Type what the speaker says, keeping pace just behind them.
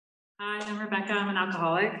Hi, I'm Rebecca. I'm an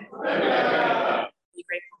alcoholic. Really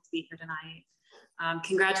grateful to be here tonight.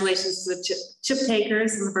 Congratulations to the chip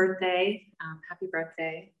takers on the birthday. Happy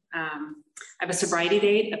birthday. I have a sobriety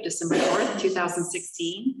date of December 4th,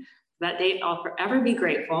 2016. That date I'll forever be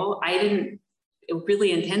grateful. I didn't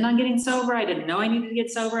really intend on getting sober. I didn't know I needed to get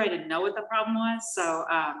sober. I didn't know what the problem was. So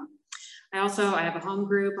I have a home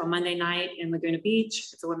group on Monday night in Laguna Beach.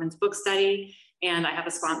 It's a women's book study. And I have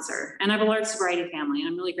a sponsor, and I have a large sobriety family, and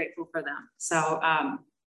I'm really grateful for them. So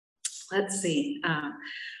let's see.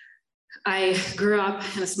 I grew up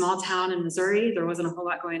in a small town in Missouri. There wasn't a whole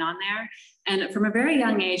lot going on there. And from a very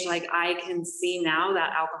young age, like I can see now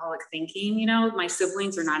that alcoholic thinking, you know, my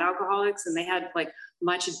siblings are not alcoholics and they had like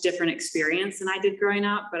much different experience than I did growing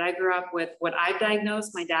up. But I grew up with what I've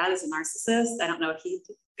diagnosed. My dad is a narcissist. I don't know if he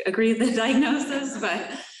agreed with the diagnosis, but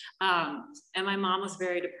and my mom was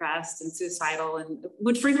very depressed and suicidal and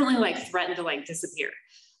would frequently like threaten to like disappear.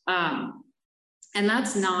 And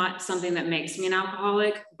that's not something that makes me an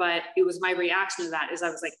alcoholic, but it was my reaction to that is I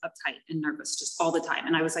was like uptight and nervous just all the time.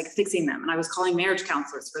 And I was like fixing them and I was calling marriage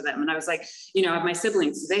counselors for them. And I was like, you know, I have my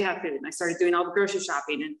siblings, do they have food? And I started doing all the grocery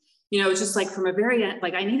shopping. And, you know, it's just like from a very end,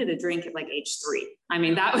 like I needed a drink at like age 3. I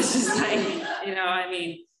mean, that was just like, you know, I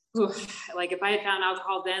mean, like if I had found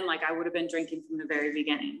alcohol then, like I would have been drinking from the very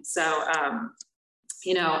beginning. So,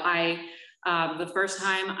 you know, the first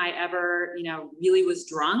time I ever, you know, really was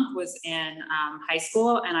drunk was in high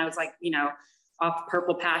school. And I was like, you know, off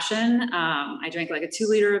Purple Passion. I drank like a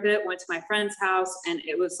 2-liter of it, went to my friend's house, and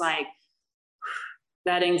it was like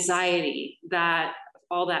that anxiety, that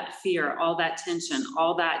all that fear, all that tension,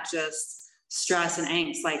 all that just stress and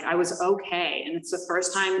angst, like I was okay. And it's the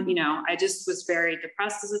first time, you know, I just was very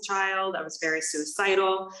depressed as a child. I was very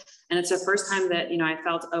suicidal. And it's the first time that, you know, I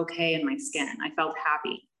felt okay in my skin. I felt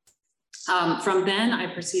happy. From then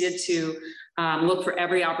I proceeded to look for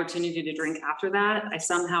every opportunity to drink after that. I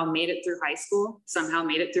somehow made it through high school, somehow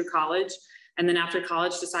made it through college. And then after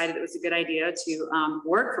college decided it was a good idea to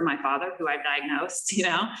work for my father, who I've diagnosed, you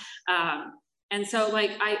know. And so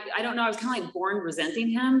like, I don't know, I was kind of like born resenting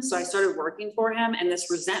him. So I started working for him and this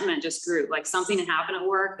resentment just grew. Like something happened at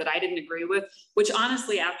work that I didn't agree with, which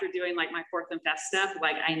honestly, after doing like my 4th and 5th step,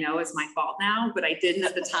 like I know is my fault now, but I didn't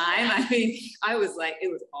at the time. I mean, I was like, it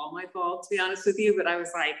was all my fault, to be honest with you. But I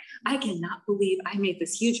was like, I cannot believe I made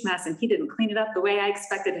this huge mess and he didn't clean it up the way I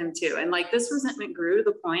expected him to. And like this resentment grew to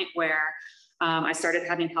the point where I started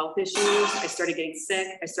having health issues. I started getting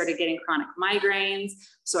sick. I started getting chronic migraines.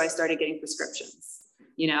 So I started getting prescriptions,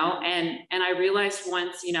 you know, and I realized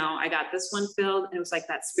once, you know, I got this one filled and it was like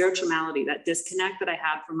that spirituality, that disconnect that I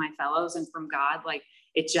had from my fellows and from God, like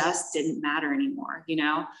it just didn't matter anymore. You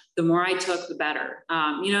know, the more I took, the better.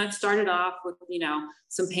 You know, it started off with, you know,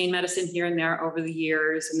 some pain medicine here and there over the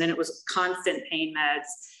years. And then it was constant pain meds.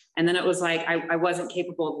 And then it was like, I wasn't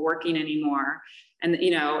capable of working anymore. And,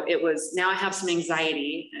 you know, it was, now I have some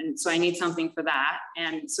anxiety. And so I need something for that.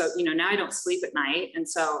 And so, you know, now I don't sleep at night. And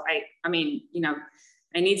so I mean, you know,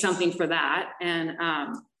 I need something for that. And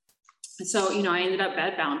so, you know, I ended up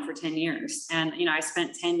bedbound for 10 years. And, you know, I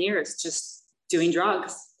spent 10 years just doing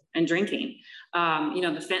drugs and drinking. You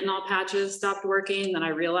know, the fentanyl patches stopped working. Then I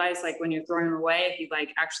realized like when you're throwing them away, if you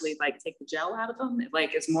like actually like take the gel out of them, it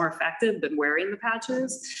like is more effective than wearing the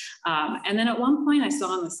patches. And then at one point I saw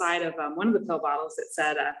on the side of one of the pill bottles, it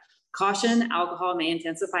said, caution, alcohol may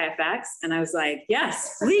intensify effects. And I was like,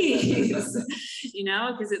 yes, please, you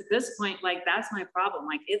know, because at this point, like, that's my problem.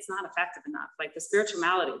 Like, it's not effective enough. Like the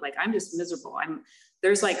spirituality, like I'm just miserable.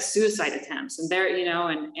 There's like suicide attempts and there, you know,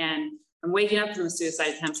 and I'm waking up from the suicide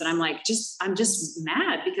attempts and I'm like, I'm just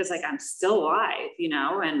mad because like, I'm still alive, you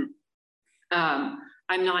know, and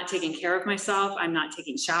I'm not taking care of myself. I'm not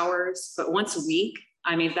taking showers, but once a week,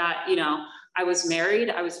 I mean that, you know, I was married.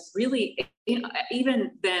 I was really, you know,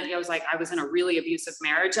 even then I was like, I was in a really abusive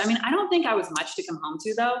marriage. I mean, I don't think I was much to come home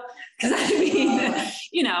to though. Cause I mean,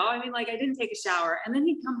 you know, I mean, like I didn't take a shower and then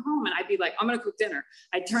he'd come home and I'd be like, I'm going to cook dinner.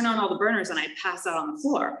 I'd turn on all the burners and I'd pass out on the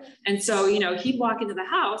floor. And so, you know, he'd walk into the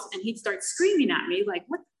house and he'd start screaming at me like,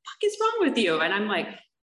 what the fuck is wrong with you? And I'm like,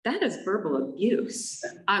 that is verbal abuse.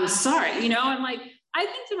 I'm sorry. You know, I'm like, I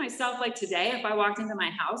think to myself, like today, if I walked into my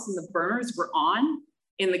house and the burners were on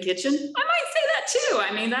in the kitchen, I might say that too.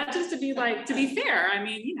 I mean, that just to be fair. I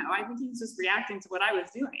mean, you know, I think he was just reacting to what I was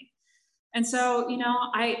doing. And so, you know,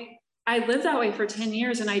 I lived that way for 10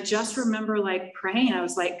 years. And I just remember like praying. I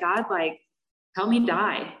was like, God, like, help me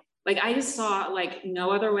die. Like, I just saw like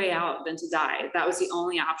no other way out than to die. That was the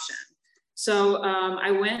only option. So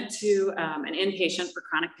I went to an inpatient for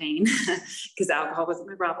chronic pain because alcohol wasn't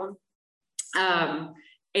my problem.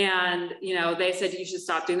 And, you know, they said you should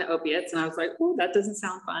stop doing the opiates. And I was like, oh, that doesn't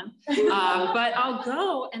sound fun. But I'll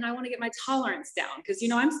go, and I want to get my tolerance down because, you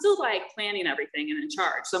know, I'm still like planning everything and in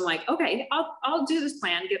charge. So I'm like, okay, I'll do this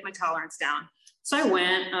plan, get my tolerance down. So I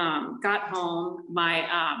went, got home,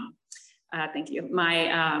 thank you.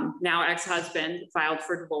 My now ex-husband filed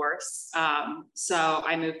for divorce. So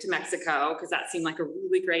I moved to Mexico because that seemed like a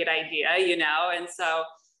really great idea, you know? And so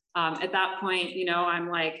at that point, you know, I'm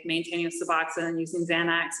like maintaining Suboxone, using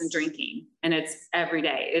Xanax and drinking. And it's every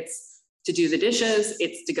day. It's to do the dishes,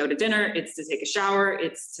 it's to go to dinner, it's to take a shower,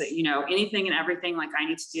 it's to, you know, anything and everything like I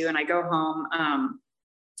need to do. And I go home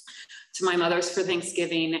to my mother's for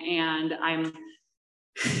Thanksgiving, and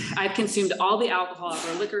I've consumed all the alcohol of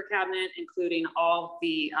our liquor cabinet, including all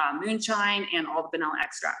the moonshine and all the vanilla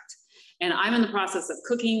extract. And I'm in the process of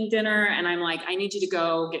cooking dinner, and I'm like, I need you to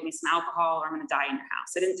go get me some alcohol or I'm gonna die in your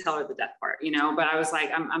house. I didn't tell her the death part, you know, but I was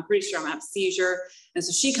like, I'm pretty sure I'm gonna have a seizure. And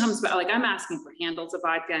so she comes back, like I'm asking for handles of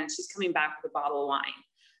vodka, and she's coming back with a bottle of wine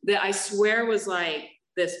that I swear was like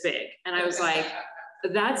this big. And I was like,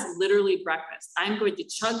 that's literally breakfast. I'm going to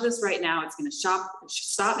chug this right now. It's gonna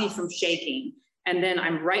stop me from shaking. And then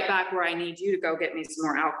I'm right back where I need you to go get me some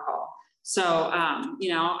more alcohol. So, you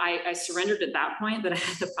know, I surrendered at that point, that I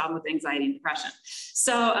had the problem with anxiety and depression.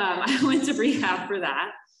 So I went to rehab for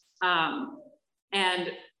that.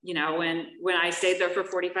 And, you know, when I stayed there for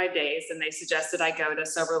 45 days and they suggested I go to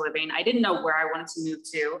sober living, I didn't know where I wanted to move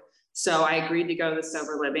to. So I agreed to go to the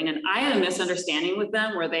sober living. And I had a misunderstanding with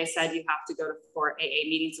them where they said you have to go to 4 AA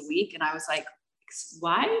meetings a week. And I was like,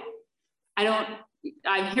 why?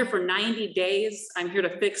 I'm here for 90 days. I'm here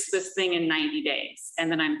to fix this thing in 90 days.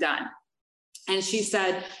 And then I'm done. And she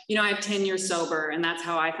said, you know, I have 10 years sober, and that's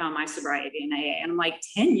how I found my sobriety in AA. And I'm like,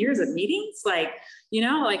 10 years of meetings? Like, you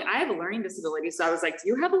know, like I have a learning disability. So I was like, do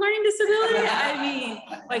you have a learning disability? I mean,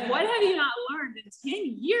 like, what have you not learned in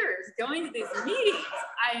 10 years going to these meetings?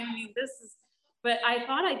 I mean, but I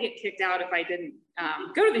thought I'd get kicked out if I didn't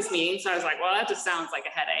go to these meetings. So I was like, well, that just sounds like a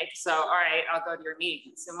headache. So, all right, I'll go to your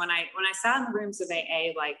meetings. And when I sat in the rooms of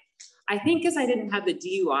AA, like, I think because I didn't have the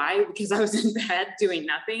DUI, because I was in bed doing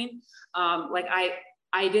nothing, like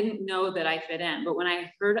I didn't know that I fit in. But when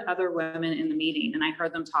I heard other women in the meeting and I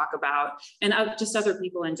heard them talk about, and just other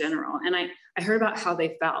people in general, and I heard about how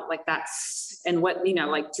they felt like that's, and what, you know,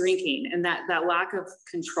 like drinking and that lack of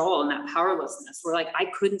control and that powerlessness, where like I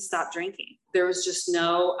couldn't stop drinking. There was just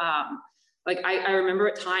no, like I remember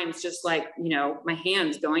at times just like, you know, my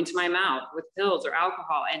hands going to my mouth with pills or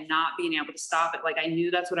alcohol and not being able to stop it. Like I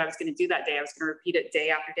knew that's what I was going to do that day. I was going to repeat it day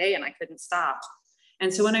after day, and I couldn't stop.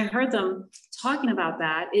 And so when I heard them talking about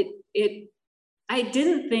that, I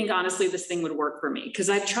didn't think honestly this thing would work for me, because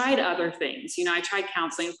I've tried other things. You know, I tried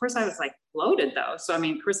counseling. Of course, I was like bloated though. So I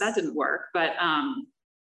mean, of course that didn't work. But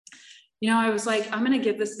you know, I was like, I'm going to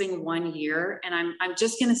give this thing 1 year, and I'm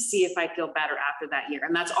just going to see if I feel better after that year.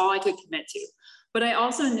 And that's all I could commit to. But I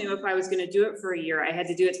also knew if I was going to do it for a year, I had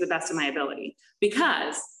to do it to the best of my ability,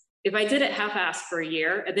 because if I did it half-assed for a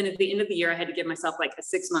year, and then at the end of the year, I had to give myself like a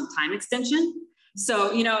 6-month time extension.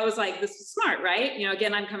 So, you know, it was like, this is smart, right? You know,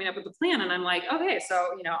 again, I'm coming up with a plan, and I'm like, okay, so,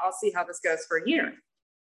 you know, I'll see how this goes for a year.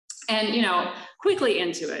 And, you know, quickly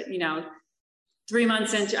into it, you know, 3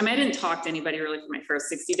 months into, I mean, I didn't talk to anybody really for my first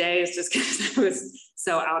 60 days, just because I was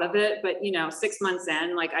so out of it. But, you know, 6 months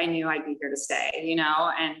in, like I knew I'd be here to stay, you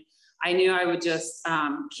know, and I knew I would just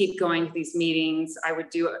keep going to these meetings. I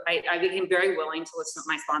became very willing to listen to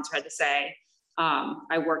what my sponsor had to say.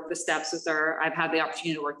 I worked the steps with her. I've had the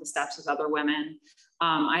opportunity to work the steps with other women.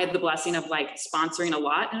 I had the blessing of like sponsoring a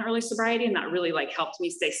lot in early sobriety, and that really like helped me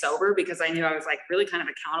stay sober, because I knew I was like really kind of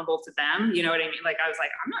accountable to them. You know what I mean? Like I was like,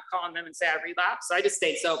 I'm not calling them and say I relapsed. So I just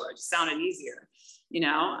stayed sober. It just sounded easier, you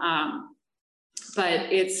know? But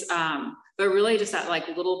really just that like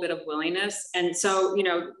little bit of willingness. And so, you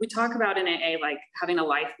know, we talk about in AA, like having a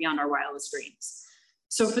life beyond our wildest dreams.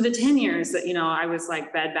 So for the 10 years that, you know, I was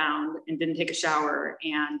like bedbound and didn't take a shower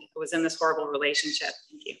and was in this horrible relationship,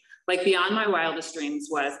 thank you. Like beyond my wildest dreams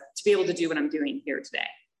was to be able to do what I'm doing here today,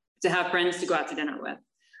 to have friends to go out to dinner with,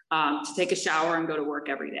 to take a shower and go to work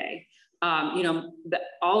every day. You know,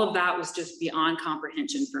 all of that was just beyond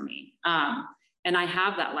comprehension for me. And I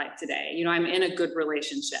have that life today. You know, I'm in a good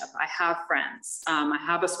relationship. I have friends. I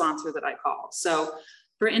have a sponsor that I call. So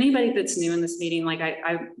for anybody that's new in this meeting, like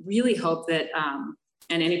I really hope that,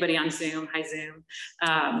 and anybody on Zoom, hi Zoom,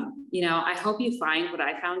 you know, I hope you find what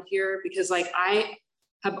I found here, because like I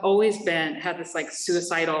have always had this like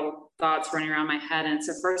suicidal thoughts running around my head. And it's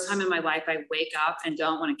the first time in my life I wake up and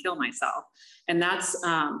don't want to kill myself. And that's,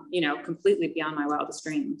 you know, completely beyond my wildest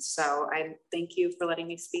dreams. So I thank you for letting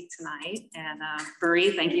me speak tonight. And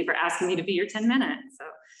Marie, thank you for asking me to be your 10 minutes. So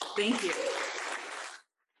Thank you.